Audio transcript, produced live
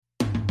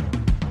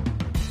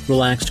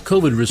Relaxed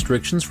COVID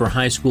restrictions for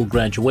high school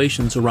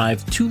graduations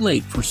arrived too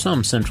late for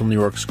some Central New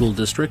York school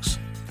districts.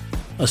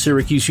 A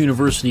Syracuse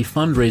University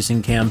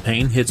fundraising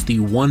campaign hits the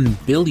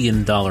 $1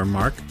 billion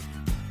mark,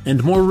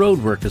 and more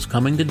roadwork is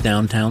coming to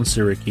downtown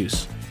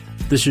Syracuse.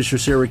 This is your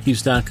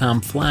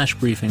Syracuse.com flash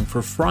briefing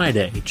for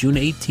Friday, June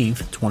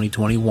 18th,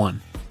 2021.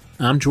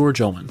 I'm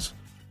George Owens.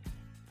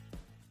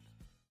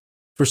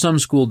 For some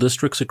school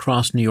districts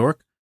across New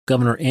York,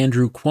 Governor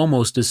Andrew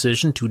Cuomo's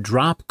decision to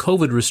drop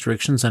COVID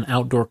restrictions on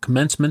outdoor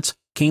commencements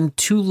came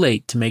too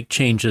late to make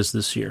changes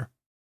this year.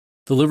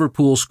 The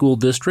Liverpool School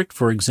District,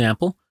 for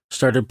example,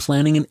 started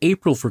planning in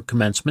April for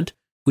commencement,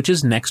 which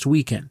is next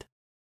weekend.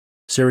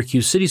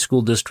 Syracuse City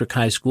School District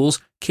high schools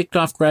kicked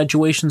off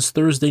graduations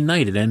Thursday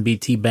night at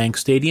NBT Bank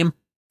Stadium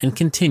and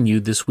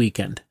continued this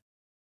weekend.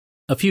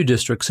 A few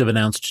districts have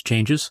announced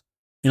changes.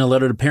 In a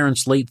letter to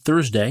parents late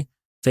Thursday,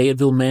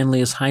 Fayetteville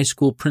Manlius High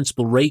School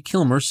Principal Ray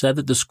Kilmer said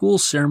that the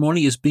school's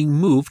ceremony is being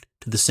moved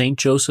to the St.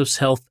 Joseph's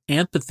Health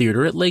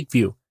Amphitheater at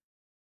Lakeview.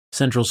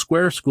 Central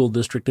Square School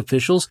District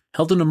officials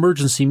held an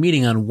emergency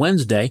meeting on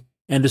Wednesday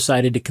and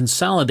decided to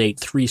consolidate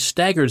 3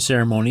 staggered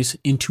ceremonies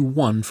into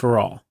one for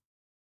all.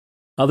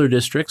 Other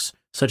districts,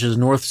 such as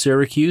North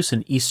Syracuse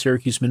and East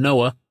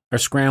Syracuse-Minoa, are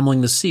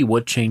scrambling to see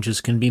what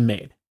changes can be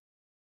made.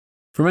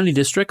 For many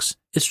districts,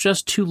 it's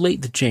just too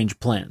late to change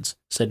plans,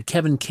 said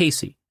Kevin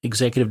Casey,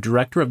 Executive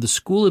Director of the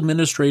School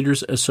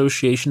Administrators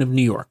Association of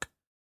New York.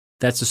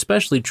 That's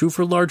especially true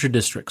for larger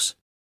districts.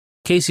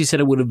 Casey said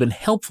it would have been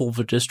helpful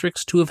for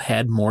districts to have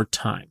had more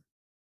time.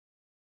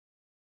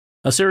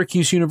 A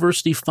Syracuse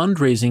University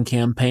fundraising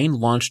campaign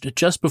launched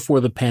just before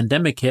the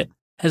pandemic hit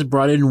has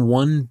brought in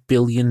 $1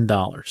 billion.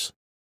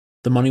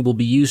 The money will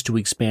be used to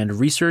expand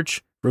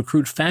research,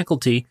 recruit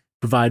faculty,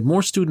 provide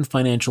more student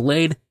financial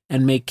aid,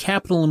 and make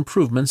capital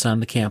improvements on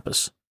the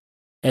campus.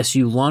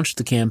 SU launched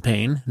the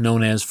campaign,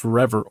 known as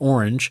Forever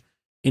Orange,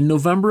 in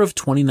November of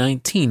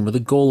 2019 with a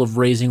goal of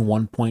raising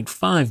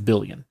 $1.5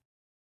 billion.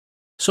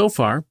 So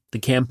far, the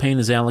campaign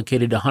has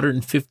allocated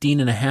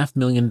 $115.5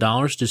 million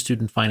to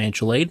student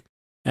financial aid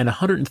and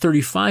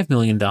 $135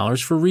 million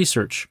for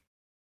research.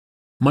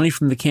 Money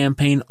from the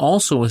campaign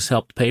also has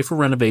helped pay for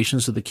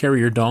renovations of the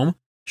Carrier Dome,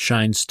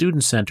 Shine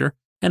Student Center,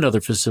 and other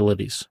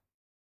facilities.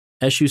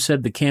 SU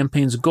said the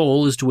campaign's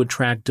goal is to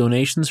attract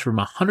donations from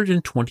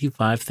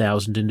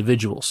 125,000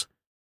 individuals.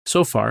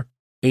 So far,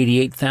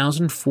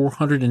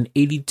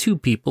 88,482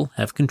 people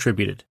have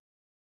contributed.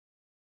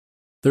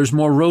 There's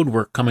more road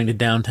work coming to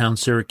downtown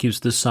Syracuse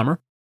this summer,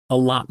 a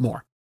lot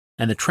more,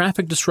 and the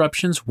traffic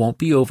disruptions won't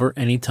be over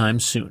anytime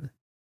soon.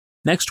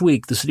 Next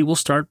week, the city will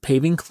start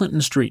paving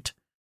Clinton Street.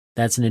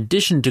 That's in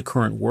addition to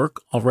current work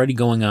already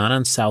going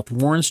on South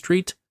Warren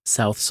Street,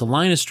 South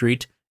Salina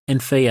Street,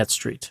 and Fayette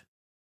Street.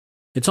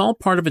 It's all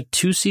part of a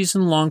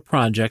 2-season-long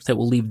project that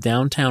will leave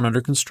downtown under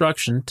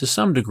construction to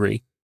some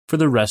degree for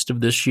the rest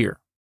of this year.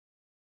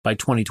 By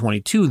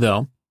 2022,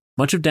 though,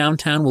 much of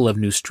downtown will have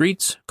new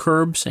streets,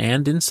 curbs,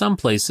 and, in some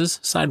places,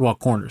 sidewalk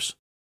corners.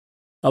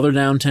 Other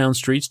downtown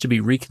streets to be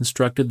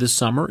reconstructed this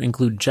summer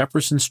include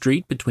Jefferson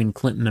Street between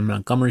Clinton and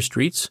Montgomery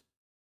Streets,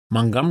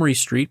 Montgomery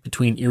Street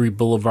between Erie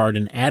Boulevard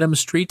and Adams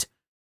Street,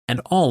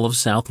 and all of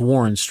South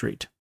Warren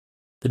Street.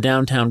 The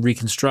downtown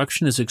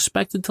reconstruction is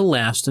expected to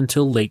last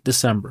until late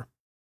December.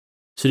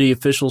 City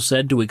officials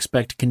said to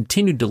expect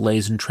continued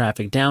delays in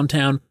traffic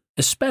downtown,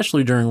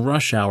 especially during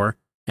rush hour,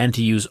 and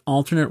to use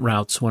alternate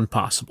routes when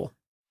possible.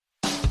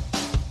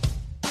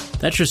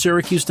 That's your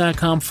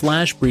Syracuse.com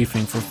flash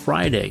briefing for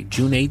Friday,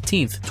 June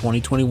 18th,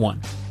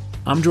 2021.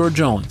 I'm George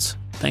Owens.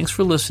 Thanks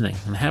for listening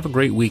and have a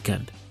great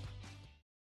weekend.